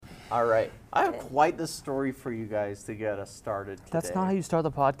All right. I have quite the story for you guys to get us started today. That's not how you start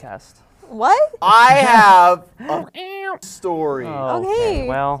the podcast. What? I have a story. Oh, Okay,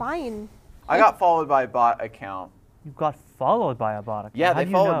 well, fine. I got followed by a bot account. you got followed by a bot account. Yeah, How they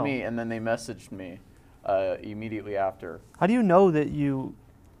do you followed know? me and then they messaged me immediately after. How do you know that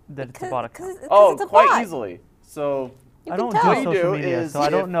it's a bot account? Oh, it's a quite bot. easily. So You I can don't tell. do what you social do media, is so I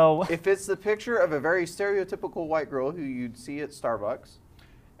don't know. if it's the picture of a very stereotypical white girl who you'd see at Starbucks,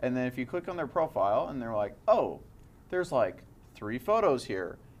 and then if you click on their profile and they're like, oh, there's like 3 photos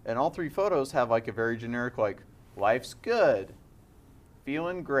here, and all 3 photos have like a very generic like, life's good,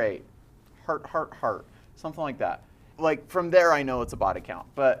 feeling great, heart, heart, heart, something like that. Like from there I know it's a bot account,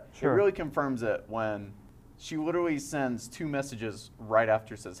 but Sure. it really confirms it when she literally sends 2 messages right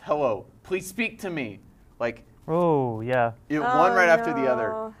after, says, hello, please speak to me. Like, Oh, yeah. one right after the other.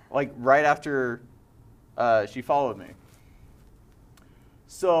 no. Like right after she followed me.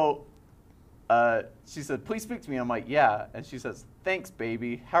 So she said, please speak to me. I'm like, yeah. And she says, thanks,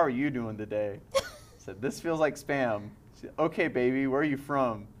 baby. How are you doing today? I said, this feels like spam. She said, okay, baby, where are you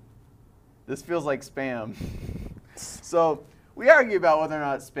from? This feels like spam. So we argue about whether or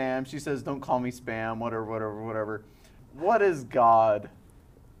not it's spam. She says, don't call me spam, whatever, whatever, whatever. What is God?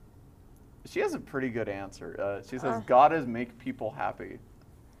 She has a pretty good answer. She says, God is make people happy.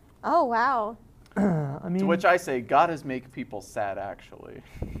 Oh, wow. I mean, To which I say, God is make people sad, actually.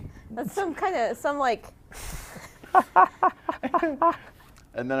 That's some like,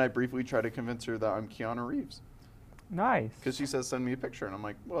 And then I briefly try to convince her that I'm Keanu Reeves. nice. Because she says, send me a picture. And I'm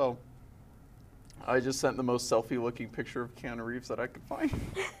like, well, I just sent the most selfie-looking picture of Keanu Reeves that I could find.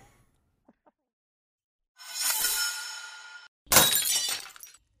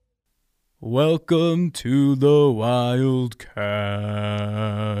 Welcome to the Wildcast.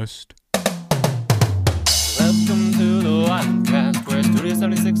 Welcome to the Wildcast, where Studio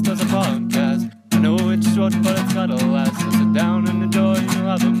 76 does a podcast. I know it's short, but it's gotta last. So sit down and enjoy, you'll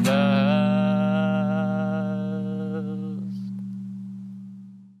have a blast.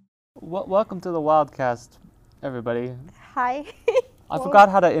 Welcome to the Wildcast, everybody. hi. I forgot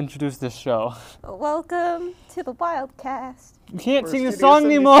how to introduce this show. Welcome to the Wildcast. You can't Where sing the Studio song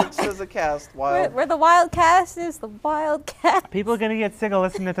anymore. 76 Does a cast, wild. Where the Wildcast is the Wildcast. People are gonna get sick of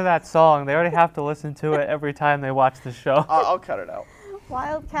listening to that song. They already have to listen to it every time they watch the show. I'll cut it out.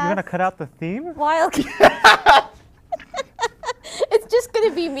 Wildcast. You're gonna cut out the theme? Wildcast. It's just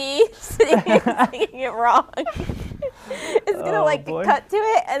gonna be me sitting here singing it wrong. It's gonna Oh, like boy. cut to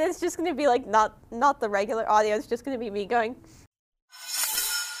it, and it's just gonna be like not the regular audio. It's just gonna be me going.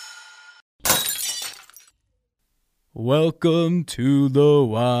 Welcome to the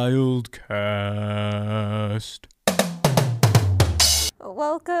Wildcast.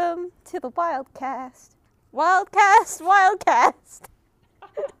 Welcome to the Wildcast. Wildcast, Wildcast.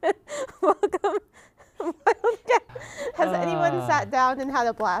 Welcome, Wildcast. Has anyone sat down and had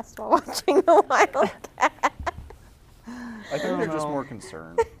a blast while watching the Wildcast? I think they're just more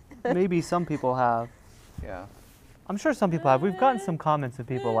concerned. Maybe some people have. Yeah. I'm sure some people have. We've gotten some comments of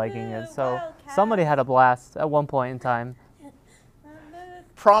people liking it, so somebody had a blast at one point in time.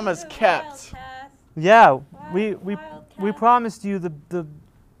 Promise kept. Yeah, we promised you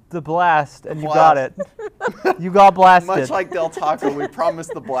the blast, and you got it. You got blasted. Much like Del Taco, we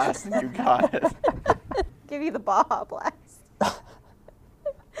promised the blast and you got it. Give you the Baja Blast.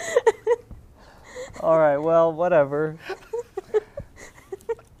 All right, well, whatever.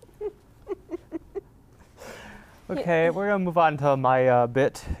 Okay, we're gonna move on to my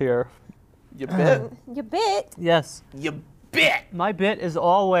bit here. You bit. You bit. Yes, You bit. my bit is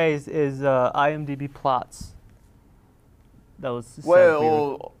always IMDb plots. That was so weird.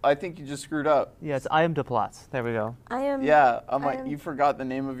 Well, I think you just screwed up. Yeah, it's IMDb plots. There we go. I am. Yeah, I'm I like, am- you forgot the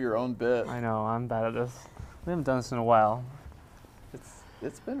name of your own bit. I know, I'm bad at this. We haven't done this in a while.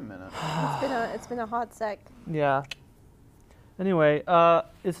 It's been a minute. It's been a hot sec. Yeah. Anyway,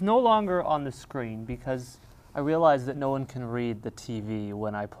 it's no longer on the screen because I realized that no one can read the TV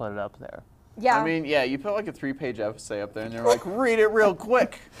when I put it up there. Yeah. I mean, yeah, you put like a 3-page essay up there and they're like, read it real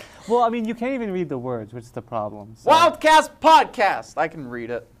quick. Well, I mean, you can't even read the words, which is the problem. So. Wildcast Podcast. I can read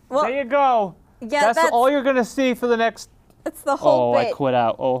it. well, There you go. yeah, That's all you're gonna see for the next. It's the whole Oh, bit. I quit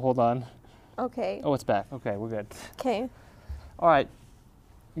out. Oh, hold on. Okay. Oh, it's back. Okay, we're good. Okay. All right.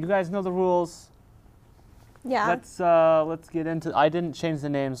 You guys know the rules. Yeah. Let's get into. I didn't change the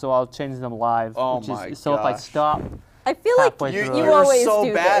name, so I'll change them live. Oh which my is, so if I gosh. stop, I feel like halfway through you it. You're always so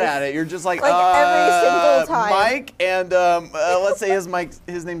do bad this. at it. You're just like every single time. Mike, and let's say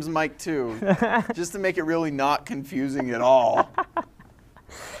his name's Mike too, just to make it really not confusing at all.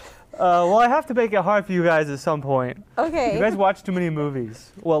 Well, I have to make it hard for you guys at some point. Okay. You guys watch too many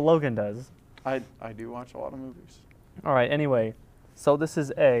movies. Well, Logan does. I do watch a lot of movies. All right, anyway. So this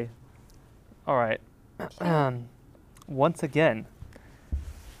is A. All right. Once again,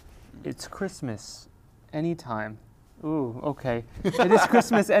 it's Christmas anytime. Ooh, okay. It is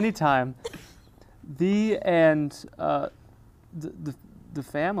Christmas anytime. The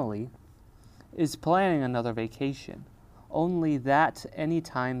family is planning another vacation. Only that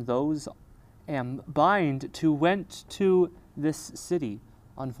anytime those am bind to went to this city.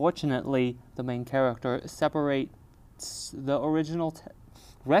 Unfortunately, the main character separates the original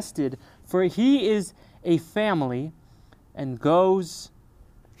rested, for he is a family and goes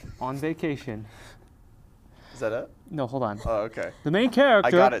on vacation. Is that it? No, hold on. Oh, okay. The main character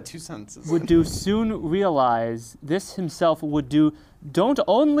I got it. 2 sentences. would do soon realize this himself would do don't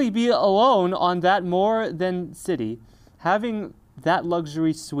only be alone on that more than city, having that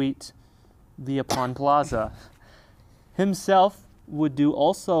luxury suite, the Upon Plaza. Himself would do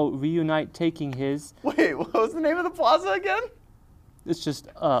also reunite taking his, Wait, what was the name of the plaza again? it's just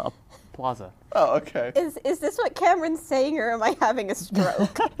a plaza. Oh, okay. Is this what Cameron's saying, or am I having a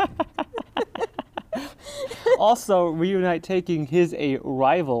stroke? Also reunite taking his a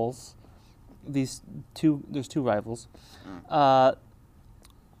rivals, there's two rivals.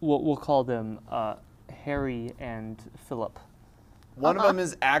 We'll call them Harry and Philip. One of them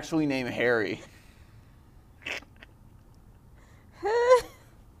is actually named Harry.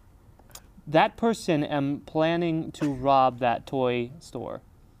 That person am planning to rob that toy store.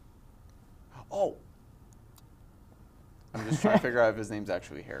 Oh. I'm just trying to figure out if his name's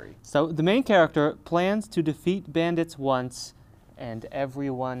actually Harry. So the main character plans to defeat bandits once and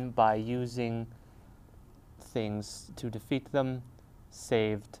everyone by using things to defeat them.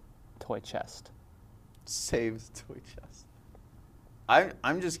 Saved toy chest. Saved toy chest.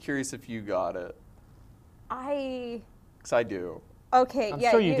 I'm just curious if you got it. Because I do. Okay, I'm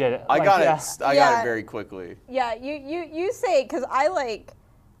yeah. sure you did it. I Like, got yeah. it. I got Yeah. it very quickly. Yeah, you say, because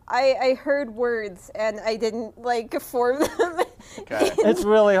I heard words and I didn't form them. Okay. It's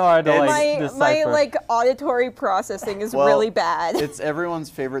really hard to my decipher. auditory processing is Well, really bad. It's everyone's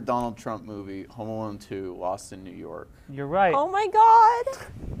favorite Donald Trump movie, Home Alone 2, Lost in New York. You're right. Oh my god.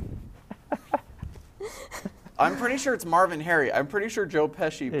 I'm pretty sure it's Marvin Harry. I'm pretty sure Joe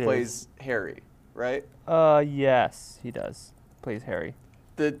Pesci It plays Harry, right? Yes, he does. Plays Harry.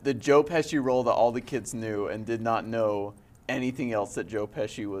 The Joe Pesci role that all the kids knew and did not know anything else that Joe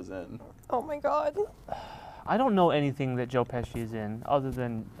Pesci was in. Oh my god. I don't know anything that Joe Pesci is in other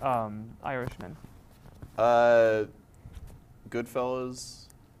than Irishman. Goodfellas.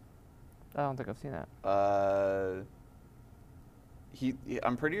 I don't think I've seen that.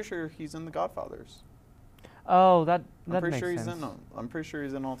 I'm pretty sure he's in The Godfathers. Oh, that I'm pretty makes sure he's sense. in them. I'm pretty sure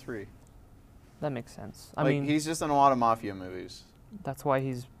he's in all 3. That makes sense. I Like, mean, he's just in a lot of mafia movies. that's why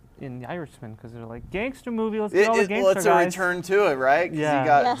he's in The Irishman, because they're like, gangster movie, let's get all the gangster Well, it's a guys. return to it, right? Because Yeah. you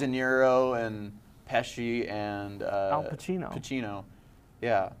got Yeah. De Niro and Pesci and Al Pacino. Pacino.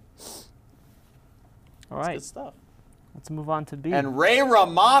 Yeah. All It's right, good stuff. let's move on to B. And Ray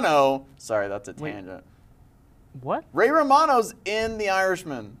Romano. Sorry, that's a Wait. tangent. What? Ray Romano's in The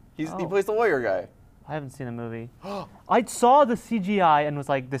Irishman. He Oh. plays the lawyer guy. I haven't seen the movie. I saw the CGI and was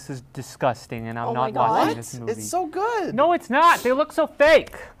like, this is disgusting, and I'm Oh my not God. watching What? this movie. It's so good. No, it's not. They look so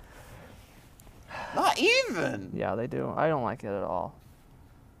fake. Not even. Yeah, they do. I don't like it at all.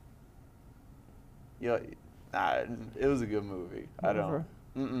 Yeah, it was a good movie. I don't. Whatever.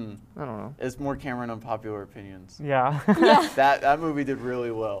 Mm-mm. I don't know. It's more Cameron Unpopular Opinions. Yeah. Yeah. That movie did really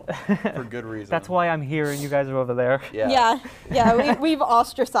well for good reason. That's why I'm here and you guys are over there. Yeah. Yeah, we've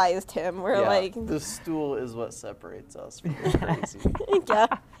ostracized him. We're Yeah. like, The stool is what separates us from the crazy. yeah.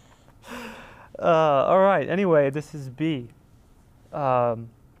 All right. Anyway, this is B.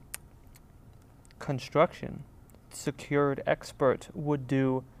 Construction. Secured expert would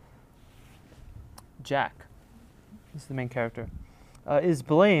do. Jack. This is the main character. Is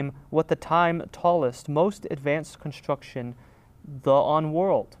blame what the time tallest, most advanced construction the on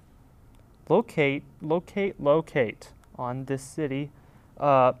world. Locate on this city.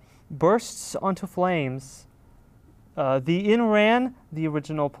 Bursts onto flames. The in ran the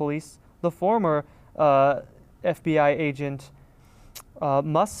original police. The former FBI agent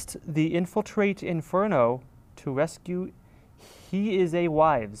must the infiltrate inferno to rescue. He is a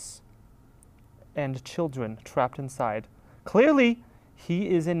wives and children trapped inside. Clearly, he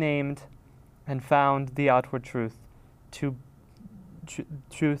is named and found the outward truth, to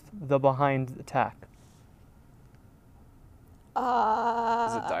truth the behind attack.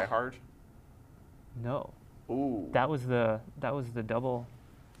 Is it Die Hard? No, Ooh. that was the double.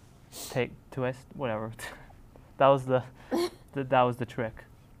 take twist, whatever. That was that was the trick.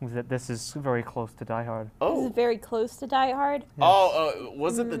 Was that this is very close to Die Hard. This Oh. is very close to Die Hard. Yeah. Oh,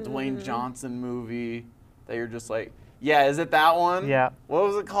 was it the Dwayne Johnson movie that you're just like, yeah, is it that one? Yeah. What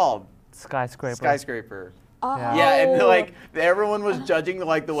was it called? Skyscraper. Skyscraper. Oh. Yeah, and like everyone was judging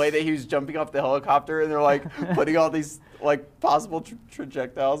like the way that he was jumping off the helicopter, and they're like putting all these like possible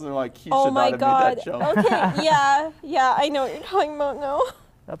projectiles, and they're like, he Oh should my not have god. made that jump. Okay, yeah, I know what you're talking about now.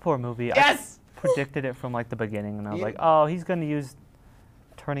 That poor movie. Yes. I predicted it from like the beginning, and I was Yeah. like, oh, he's gonna use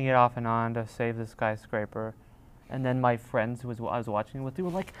turning it off and on to save the skyscraper. And then my friends who I was watching with, they were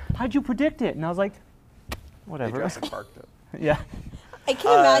like, how'd you predict it? And I was like, They whatever. Jurassic Parked it. Yeah. I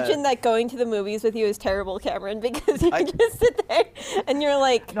can imagine that going to the movies with you is terrible, Cameron, because you just sit there and you're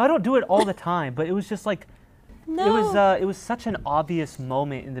like, No, I don't do it all the time, but it was just like no. it was such an obvious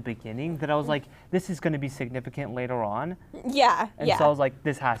moment in the beginning that I was like, this is going to be significant later on. Yeah, And yeah. so I was like,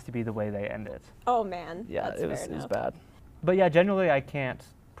 this has to be the way they end it. Oh man. Yeah, that's it was fair it was enough. bad. But yeah, generally I can't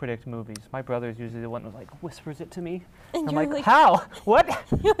predict movies. My brother's usually the one who like whispers it to me. And I'm you're like, like- how? What?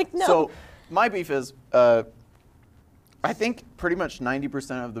 You're like, no. So my beef is, I think pretty much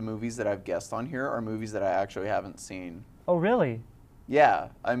 90% of the movies that I've guessed on here are movies that I actually haven't seen. Oh, really? Yeah,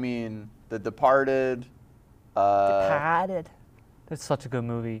 I mean, The Departed. Departed. That's such a good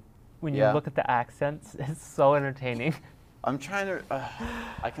movie. When you Yeah. look at the accents, it's so entertaining. I'm trying to.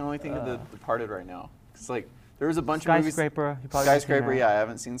 I can only think of The Departed right now. It's like there was a bunch of movies. Skyscraper. You probably haven't seen Skyscraper. that. Yeah, I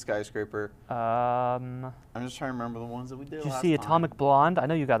haven't seen Skyscraper. Um, I'm just trying to remember the ones that we did. did you last see time. Atomic Blonde? I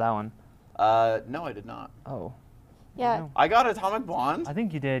know you got that one. No, I did not. Oh. yeah. No. I got Atomic Blonde. I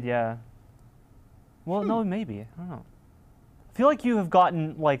think you did, yeah. Well, no, maybe. I don't know. I feel like you have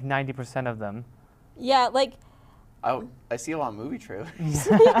gotten like 90% of them. Yeah, like, I see a lot of movie trailers.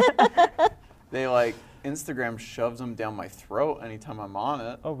 They like Instagram shoves them down my throat anytime I'm on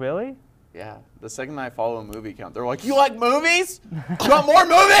it. Oh, really? Yeah. The second I follow a movie account, they're like, "You like movies? You want more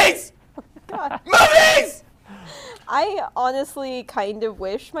movies? God. Movies!" I honestly kind of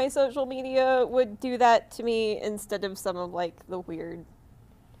wish my social media would do that to me instead of some of like the weird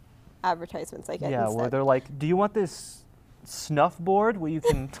advertisements I get Yeah, where instead. they're like, do you want this snuff board where you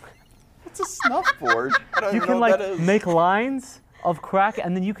can It's a snuff board. I don't you even can know like what that is. make lines of crack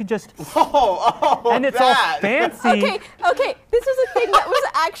and then you can just Oh, and it's that. all fancy. Okay, this was a thing that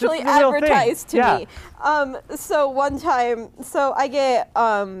was actually This is a real thing, advertised to yeah. me. So one time, so I get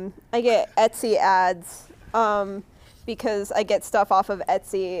Etsy ads, because I get stuff off of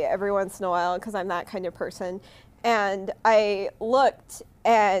Etsy every once in a while because I'm that kind of person. And I looked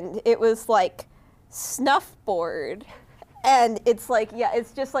and it was like snuff board. And it's like, yeah,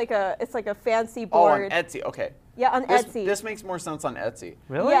 it's just like a fancy Oh, on board. Etsy. Okay. Yeah, on Etsy. This makes more sense on Etsy.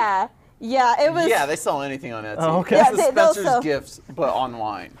 Really? Yeah, it was. Yeah, they sell anything on Etsy. Oh, okay. It's Yeah, the they'll Spencer's sell- Gifts, but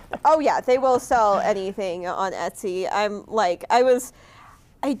online. Oh yeah, they will sell anything on Etsy. I'm like,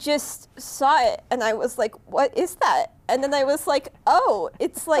 I just saw it and I was like, what is that? And then I was like, oh,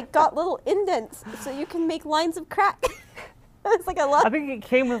 it's like got little indents so you can make lines of crack. I was like, I love. I think it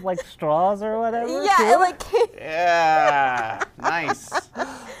came with like straws or whatever. Yeah, too. it like it Yeah. Nice.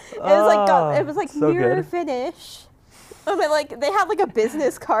 was like so mirror good. finish. I mean, like they had like a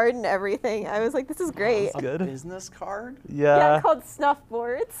business card and everything. I was like, this is great. A Good. business card? Yeah, called snuff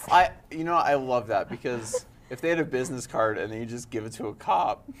boards. I love that because if they had a business card and then you just give it to a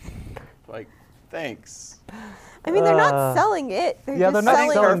cop, like, thanks. I mean, they're Uh, not selling it. They're yeah, just they're not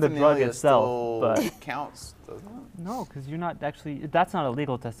selling. selling the drug Paraphernalia itself, still but- counts, doesn't it? No, because you're not actually. That's not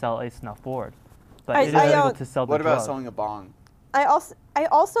illegal to sell a snuff board, but I it is illegal don't- to sell the What about drug. selling a bong? I also I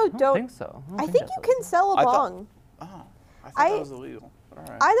don't don't. think so. I think that's you can sell a I thought- bong. Oh, I thought I- that was illegal. All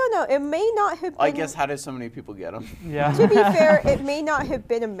right. I don't know. It may not have been. I guess how did so many people get them? illegal. Yeah. To be fair, it may not have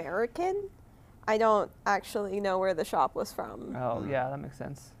been American. I don't actually know where the shop was from. Oh yeah, that makes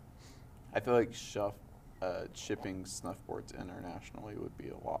sense. I feel like shipping snuff boards internationally would be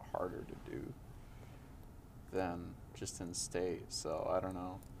a lot harder to do than just in state. So I don't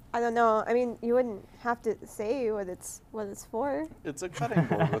know. I don't know. I mean, you wouldn't have to say what it's for. It's a cutting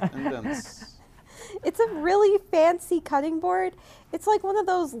board with indents. It's a really fancy cutting board. It's like one of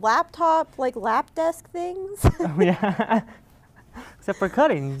those laptop, like lap desk things. Oh yeah. Except for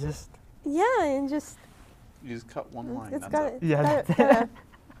cutting, you just. Yeah, and just You just cut one line. it's That's got it. Yeah,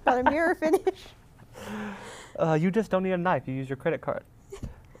 got a mirror finish. You just don't need a knife. You use your credit card.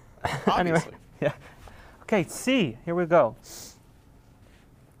 Anyway. Obviously. Yeah. Okay, C. Here we go.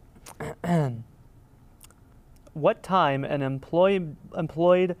 What time an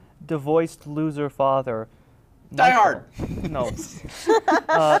employed divorced loser father Die Michael- Hard. No.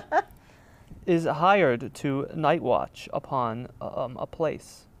 Is hired to night watch upon a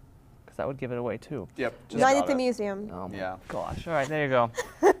place. that would give it away too. Yep. Just Night got at the it. museum. Oh my Yeah. gosh. All right, there you go.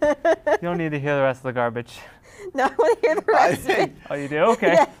 You don't need to hear the rest of the garbage. No, I want to hear the rest of it. Oh, you do?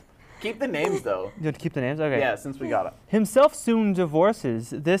 Okay. Yeah. Keep the names though. You have to keep the names? Okay. Yeah, since we got it. Himself soon divorces.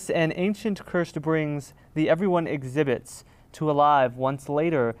 This an ancient curse brings the everyone exhibits to alive once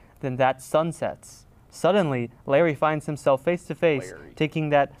later than that sunsets. Suddenly, Larry finds himself face to face, Larry. taking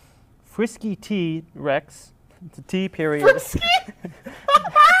that frisky T Rex, it's a T period.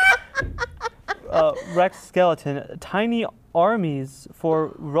 Rex skeleton, tiny armies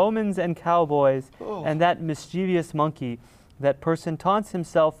for Romans and cowboys, and that mischievous monkey. That person taunts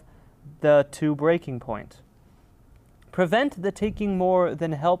himself to breaking point. Prevent the taking more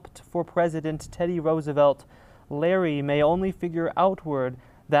than helped for President Teddy Roosevelt. Larry may only figure outward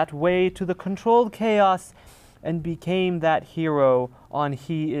that way to the controlled chaos and became that hero on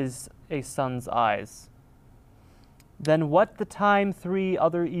He Is a Son's eyes. Then what the time 3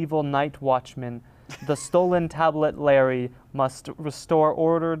 other evil night watchmen, the stolen tablet Larry, must restore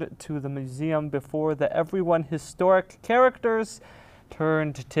ordered to the museum before the everyone historic characters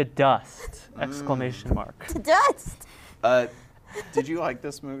turned to dust! Exclamation mark. To dust. Did you like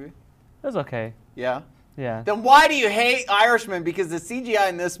this movie? It was okay. Yeah. Yeah. Then why do you hate Irishman? Because the CGI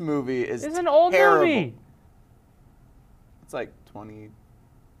in this movie is It's an old terrible. movie. It's like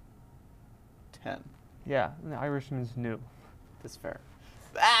 2010. Yeah, The Irishman's new. That's fair.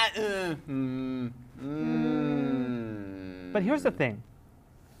 But here's the thing.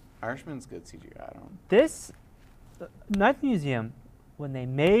 Irishman's good CGI. I don't. This Night Museum, when they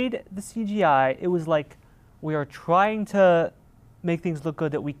made the CGI, it was like we are trying to make things look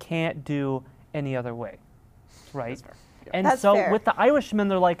good that we can't do any other way, right? That's fair. Yeah. And That's so fair. with the Irishman,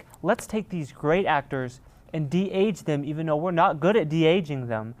 they're like, let's take these great actors and de-age them, even though we're not good at de-aging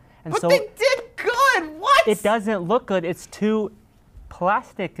them. And But so they did good. What? it doesn't look good. It's too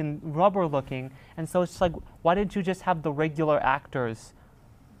plastic and rubber looking. And so it's like, why didn't you just have the regular actors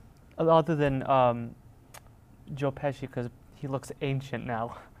other than Joe Pesci, because he looks ancient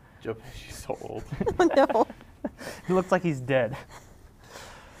now. Joe Pesci's so old. Oh, no. He looks like he's dead.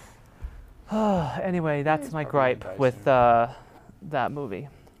 Anyway, that's he's my probably gripe gonna die with soon. that movie.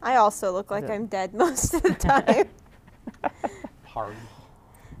 I also look like Yeah. I'm dead most of the time. Party.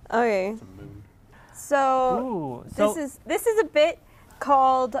 Okay. It's a mood. So Ooh, so this is a bit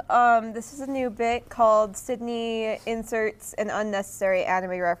called this is a new bit called Sydney inserts an unnecessary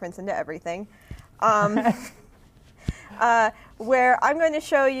anime reference into everything. Where I'm going to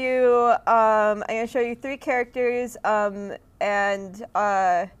show you three characters and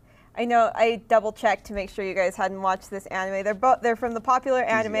I know I double checked to make sure you guys hadn't watched this anime. They're from the popular Easy,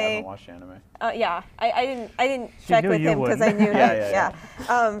 I haven't anime. watched anime. Yeah, I didn't check knew with you him because I wouldn't. knew Yeah,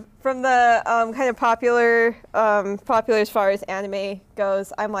 that. From the kind of popular as far as anime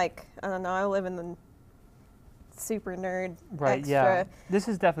goes, I'm like, I don't know, I live in the super nerd right, extra. yeah, this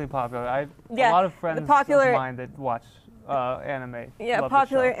is definitely popular. I Yeah, a lot of the friends popular- of mine that watch anime. Yeah, love the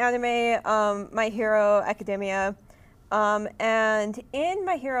popular show. anime, My Hero Academia. And in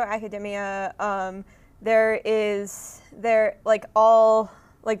My Hero Academia,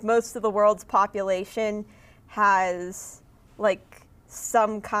 most of the world's population has like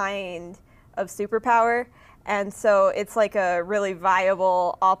some kind of superpower, and so it's like a really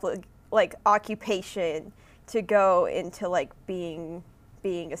viable occupation to go into like being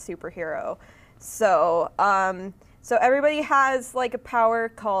a superhero. So so everybody has like a power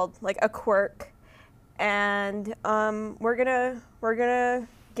called like a quirk, and we're gonna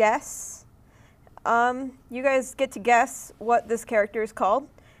guess. You guys get to guess what this character is called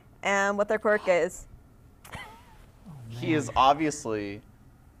and what their quirk is. He is obviously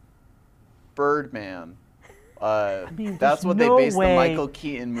Birdman. mean, That's there's what no they based way- the Michael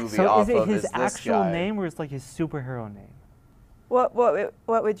Keaton movie So off is it of. his Is this actual guy. name or is like his superhero name? What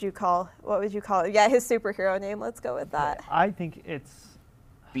would you call it? Yeah, his superhero name. Let's go with that. I think it's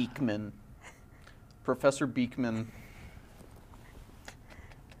Beekman. Professor Beekman.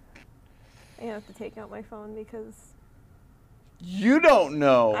 I have to take out my phone because You don't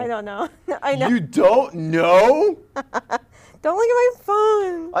know. I don't know. I know. You don't know? Don't look at my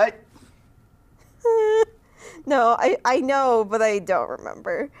phone. I. No, I know, but I don't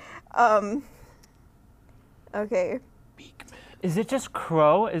remember. Okay. Beekman. Is it just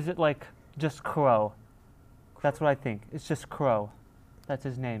Crow? Is it like just Crow? That's what I think. It's just Crow. That's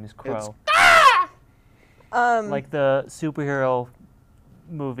his name is Crow. Like the superhero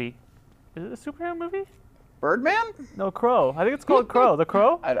movie. Is it a superhero movie? Birdman? No, Crow. I think it's called Crow. The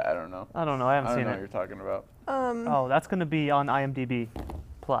Crow? I don't know. I don't know. I I haven't don't seen know it. what you're talking about. Oh, that's going to be on IMDb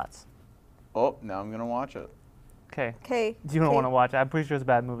plots. Oh, now I'm going to watch it. Okay. Okay. You don't want to watch it. I'm pretty sure it's a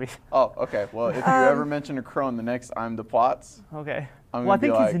bad movie. Oh, okay. Well, if you ever mention a crow in the next I'm the Plots, Okay. I'm Well, I gonna be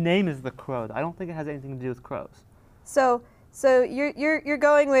think like, his name is the Crow. I don't think it has anything to do with crows. So you're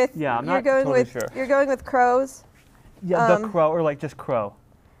going with Yeah, I'm you're not going totally with sure. you're going with crows. Yeah, the Crow, or like just Crow.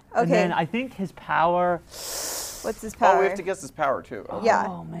 Okay. And then I think his power. What's his power? oh, we have to guess his power too. Okay. Yeah.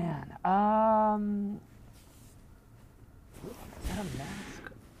 Oh man. Is that a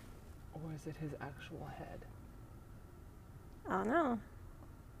mask, or is it his actual head? I don't know.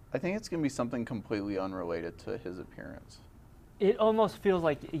 I think it's gonna be something completely unrelated to his appearance. It almost feels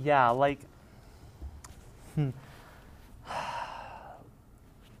like, yeah, like.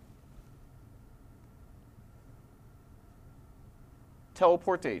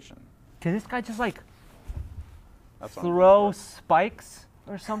 Teleportation. Can this guy just like That's what I'm throw going for. spikes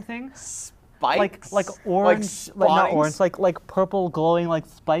or something? Spikes. Like orange, like not spines? orange, like purple glowing like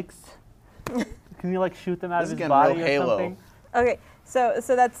spikes. Can you like shoot them out This of is his getting real body or Halo. something? Okay. So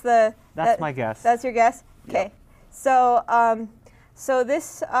that's the. That's my guess. That's your guess. Yep. Okay. So so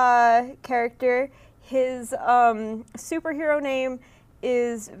this character, his superhero name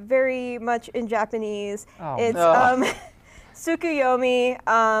is very much in Japanese. Oh, It's no. Tsukuyomi.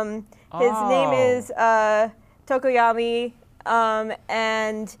 His name is Tokoyami,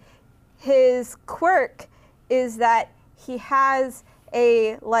 and his quirk is that he has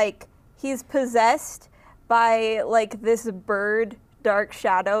he's possessed by like this bird dark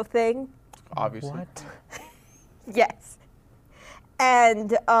shadow thing. Obviously. What? Yes.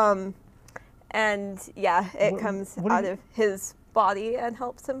 And yeah, it comes what out do you- of his body and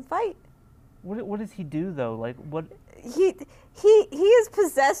helps him fight. What does he do though? Like what? He is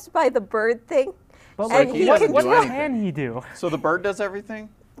possessed by the bird thing. But So like he what, doesn't what do anything. can he do? So the bird does everything?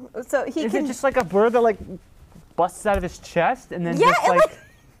 So he Is can it just like a bird that like busts out of his chest and then Yeah, just it, like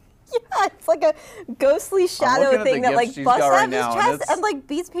yeah, it's like a ghostly looking shadow at thing the that like gifts she's busts got out right of his now, and chest it's- and like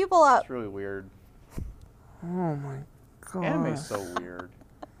beats people up. It's really weird. oh my god. Anime's so weird.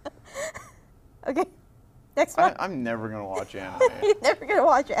 Okay. Next one. I'm never gonna watch anime. You're never gonna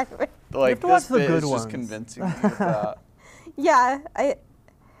watch anime. Like to watch this the bit good is ones. just convincing me with that. Yeah,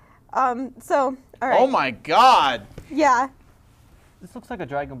 so all right. Oh my god! Yeah. This looks like a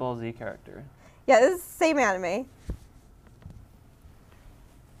Dragon Ball Z character. Yeah, this is the same anime.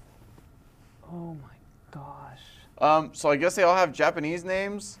 Oh my gosh. So I guess they all have Japanese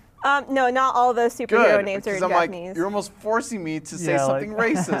names. No, not all the superhero Good, names are in because I'm Japanese. like, you're almost forcing me to say Yeah, like- something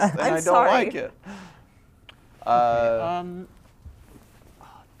racist, and I'm I don't sorry. like it.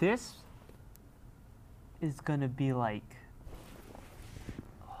 This is gonna be like.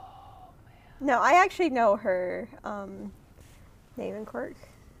 No, I actually know her name and quirk.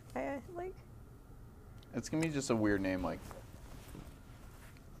 I like. It's gonna be just a weird name like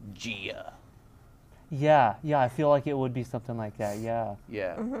Gia. Yeah, I feel like it would be something like that. Yeah.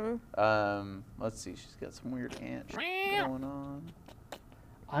 Yeah. Mm-hmm. Let's see. She's got some weird ant shit going on.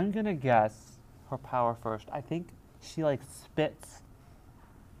 I'm gonna guess her power first. I think she like spits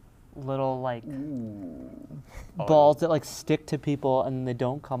little like Ooh. Oh, balls that like stick to people and they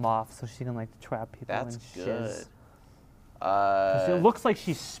don't come off, so she can like trap people That's in good. shiz. 'Cause it Uh, looks like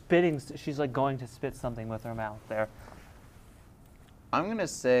she's spitting. She's like going to spit something with her mouth there. I'm gonna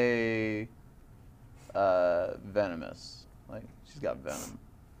say venomous. Like she's got venom.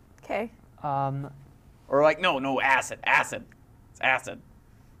 Okay. Or like no acid. It's acid.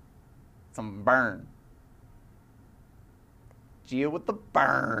 Some burn. Gia with the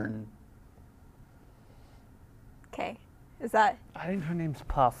burn. Okay. Is that I think her name's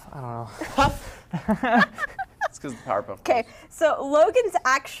Puff. I don't know. It's because the Powerpuff. okay? Girls. So Logan's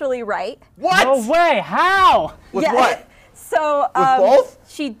actually right. What? No way! How? With Yeah. what? So both?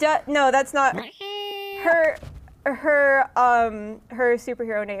 she does. No, that's not her. Her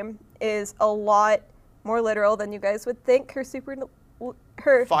superhero name is a lot more literal than you guys would think. Her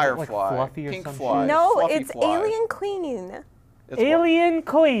Firefly. Fluffy or Pink some fly. shit? no, Fluffy it's fly. Alien Queen. It's what? Alien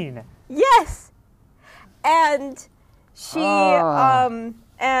Queen. Yes, and she Ah.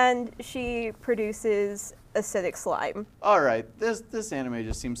 and she produces acidic slime. All right. This anime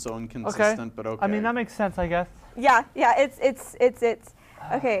just seems so inconsistent, but okay. I mean that makes sense, I guess. Yeah, it's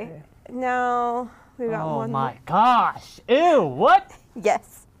okay. Now we got Oh one. my gosh! Ew! What?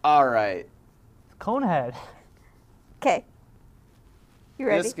 Yes. All right. Conehead. Okay. You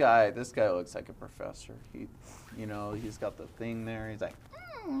ready? This guy looks like a professor. He's got the thing there. He's like,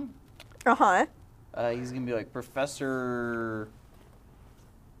 Uh-huh. he's gonna be like Professor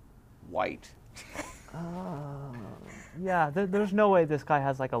White. Yeah, there's no way this guy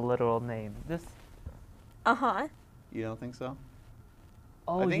has like a literal name. This. Uh-huh. You don't think so?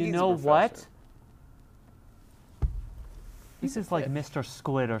 Oh, think you he's a know what? professor. This is like Mr.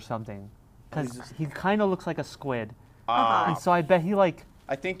 Squid or something, he's because just- he kind of looks like a squid, Ah, and so I bet he like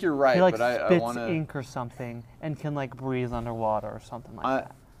I think you're right, he like but I spits want to. ink or something and can like breathe underwater or something like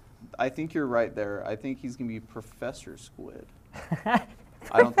I think you're right there. I think he's gonna be Professor Squid. that.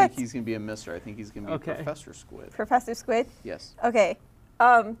 I don't think he's gonna be a Mister. I think he's gonna be Okay. Professor Squid. Professor Squid. Yes. Okay.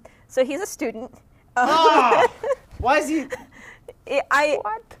 So he's a student. Ah! Why is he?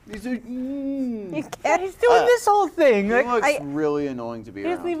 What? These are, You Yeah, can't. he's doing this whole thing. He Like, looks I- really annoying to be he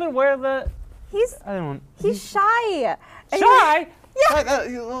doesn't around. even wear the. He's I don't. he's shy. And Shy.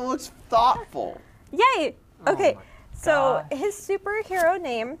 He looks thoughtful. Yay. Okay. my So gosh. his superhero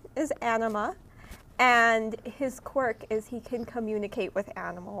name is Anima, and his quirk is he can communicate with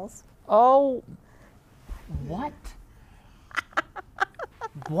animals. Oh. What?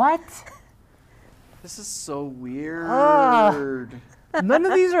 What? This is so weird. None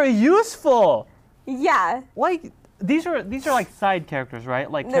of these are useful. Yeah. Like these are like side characters, right?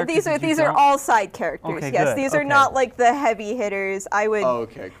 Like No, characters these that are you these are don't- all side characters. Okay, yes, good, these are okay. not like the heavy hitters. I would.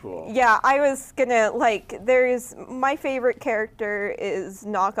 Okay, cool. Yeah, I was gonna like. There's my favorite character is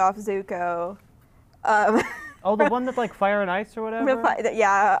knockoff Zuko. Oh, the one that's like fire and ice or whatever.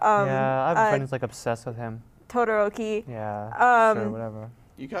 yeah. Yeah, I have a friend uh, who's like obsessed with him. Todoroki. Yeah. Sure, whatever.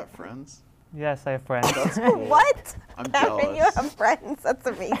 You got friends? Yes, I have friends. That's cool. What? I'm Kevin, you jealous. have friends. That's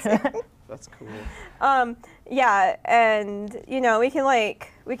amazing. That's cool. Yeah, and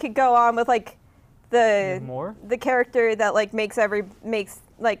we could go on with like the More? the character that like makes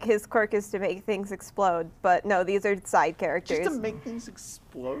like his quirk is to make things explode. But no, these are side characters. Just to make things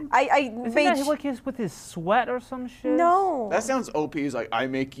explode? I Isn't made that like his with his sweat or some shit? no. That sounds OP. He's like, I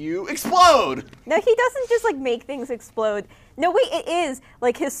make you explode! No, he doesn't just like make things explode. No, wait, it is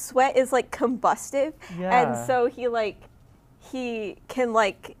like his sweat is like combustive, Yeah. and so he can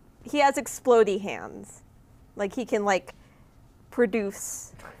like he has explodey hands, like he can like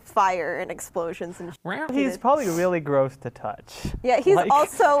produce fire and explosions and. He's probably really gross to touch. Yeah, he's Like-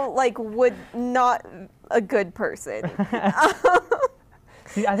 also like would not a good person.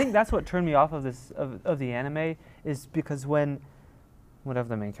 See, I think that's what turned me off of this of the anime is because when whatever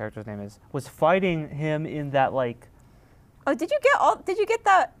the main character's name is was fighting him in that like Oh, did you get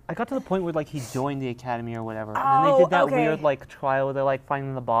that? I got to the point where like he joined the academy or whatever, and then Oh, they did that okay. weird like trial where they're like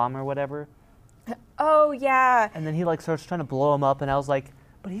finding the bomb or whatever, Oh yeah. and then he like starts trying to blow him up, and I was like,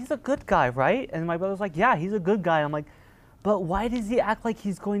 but he's a good guy, right? And my brother's like, yeah, he's a good guy. I'm like, but why does he act like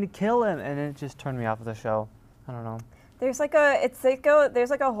he's going to kill him? And it just turned me off of the show. I don't know. There's like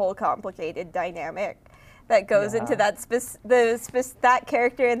a whole complicated dynamic that goes into Yeah. that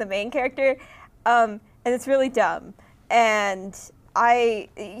character and the main character, and it's really dumb. And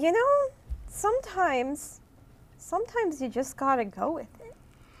sometimes you just gotta go with it.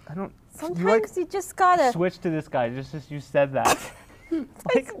 I don't. Sometimes you just gotta switch to this guy just as you said that.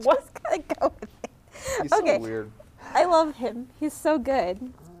 like you what? just gotta go with it. He's Okay. so weird. I love him. He's so good.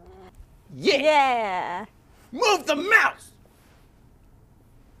 Yeah! Yeah. Move the mouse!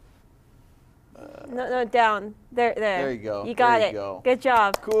 No, down. There. There you go. You got There you it. go. Good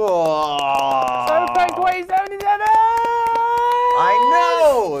job. Cool! Cyberpunk 2077! I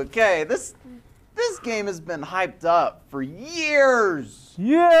know! Okay, this game has been hyped up for years!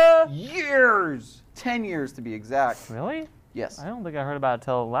 Yeah. Years! 10 years to be exact. Really? Yes. I don't think I heard about it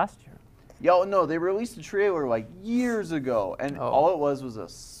till last year. Yo, no, they released a trailer like years ago, and Oh. all it was a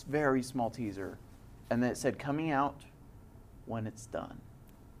very small teaser, and then it said coming out when it's done.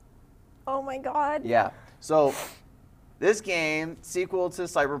 Oh my God. Yeah. So this game, sequel to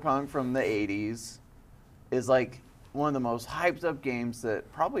Cyberpunk from the 80s, is like one of the most hyped up games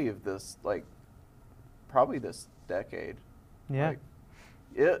that probably this decade. Yeah.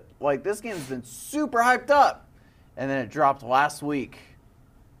 This game's been super hyped up, and then it dropped last week,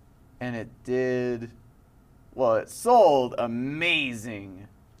 and it sold amazing,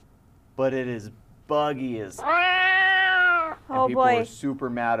 but it is buggy as and Oh people boy. are super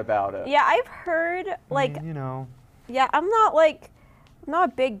mad about it. Yeah, I've heard like you know. yeah, I'm not a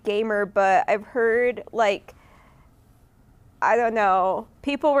big gamer, but I've heard like I don't know.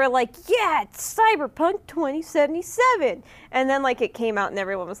 People were like, "Yeah, it's Cyberpunk 2077." And then like it came out and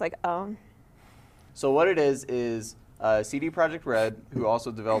everyone was like, "Oh." So what it is CD Projekt Red, who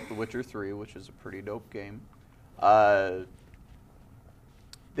also developed The Witcher 3, which is a pretty dope game.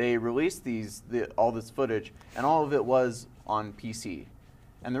 They released all this footage, and all of it was on PC.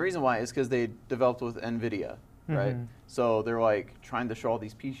 And the reason why is because they developed with NVIDIA, right? Mhm. So they're like trying to show all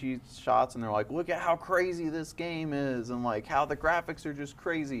these PC shots, and they're like, look at how crazy this game is, and like how the graphics are just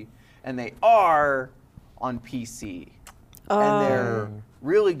crazy. And they are on PC. And they're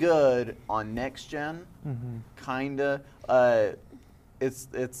really good on next gen, Mm-hmm. kinda.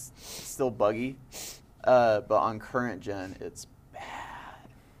 It's still buggy, but on current gen, it's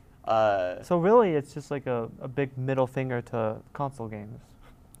bad. So really, it's just like a big middle finger to console games.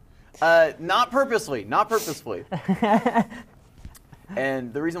 Not purposely.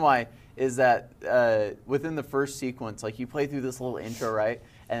 And the reason why is that within the first sequence, like you play through this little intro, right?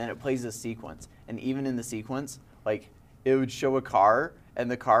 And then it plays a sequence. And even in the sequence, like it would show a car, and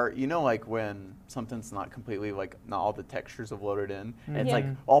the car, you know, like when something's not completely, like not all the textures have loaded in, and it's like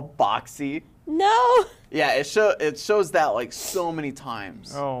all boxy. No. Yeah, it shows that like so many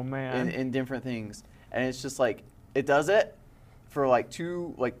times. Oh man. In different things, and it's just like it does it for like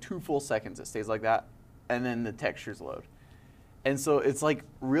two full seconds. It stays like that, and then the textures load. And so it's like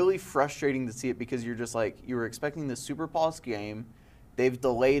really frustrating to see it because you're just like, you were expecting this super polished game. They've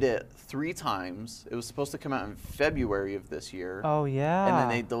delayed it 3 times. It was supposed to come out in February of this year. Oh yeah. And then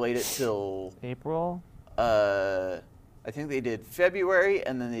they delayed it till April. I think they did February,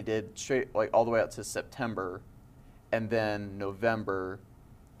 and then they did straight like all the way out to September, and then November,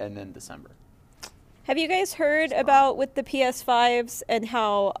 and then December. Have you guys heard about with the PS5s and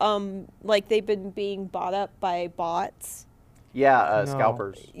how like they've been being bought up by bots? Yeah, No.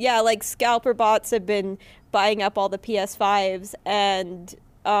 scalpers. Yeah, like scalper bots have been buying up all the PS5s and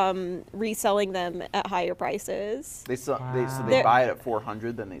reselling them at higher prices. They sell. So Wow. they buy it at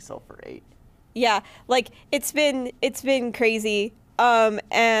 400, then they sell for 8. Yeah, like it's been crazy.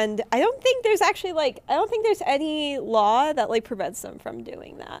 And I don't think there's any law that like prevents them from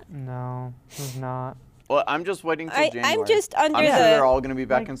doing that. No, there's not. Well, I'm just waiting till January. I'm just under I'm sure the they're all going to be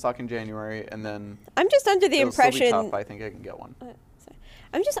back in stock in January, and then I'm just under the it'll still be impression tough. I think I can get one.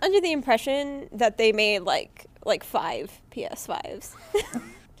 I'm just under the impression that they made like 5 PS5s.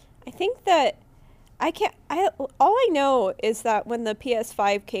 I think that all I know is that when the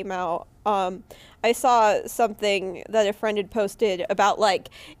PS5 came out, I saw something that a friend had posted about like,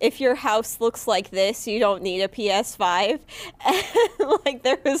 if your house looks like this, you don't need a PS5. And like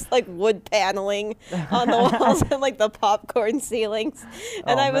there was like wood paneling on the walls and like the popcorn ceilings.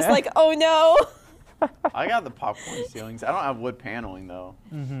 And Oh, I was man. like, oh no. I got the popcorn ceilings. I don't have wood paneling though.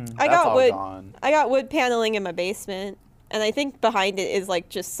 Mm-hmm. I That's got all wood. gone. I got wood paneling in my basement, and I think behind it is like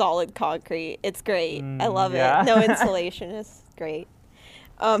just solid concrete. It's great. I love yeah. it. No insulation. It's great.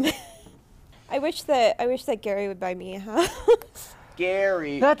 I wish that Gary would buy me a house.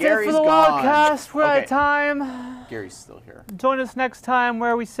 Gary. That's Gary's it for the gone. Wildcast. We're out Okay, of time. Gary's still here. Join us next time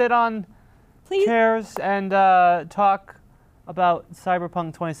where we sit on Please. chairs and talk about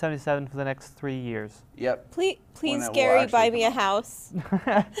Cyberpunk 2077 for the next 3 years. Yep. Please, When that will Gary, actually buy come me a out. house.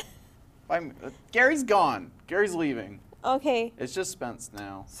 Gary's gone. Gary's leaving. Okay. It's just Spence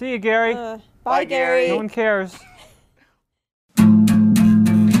now. See you, Gary. Bye, Bye, Gary. No one cares.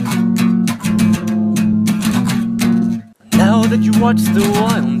 Now that you watch the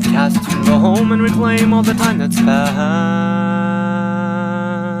Wildcast, you can go home and reclaim all the time that's passed.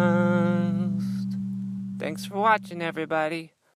 Thanks for watching, everybody.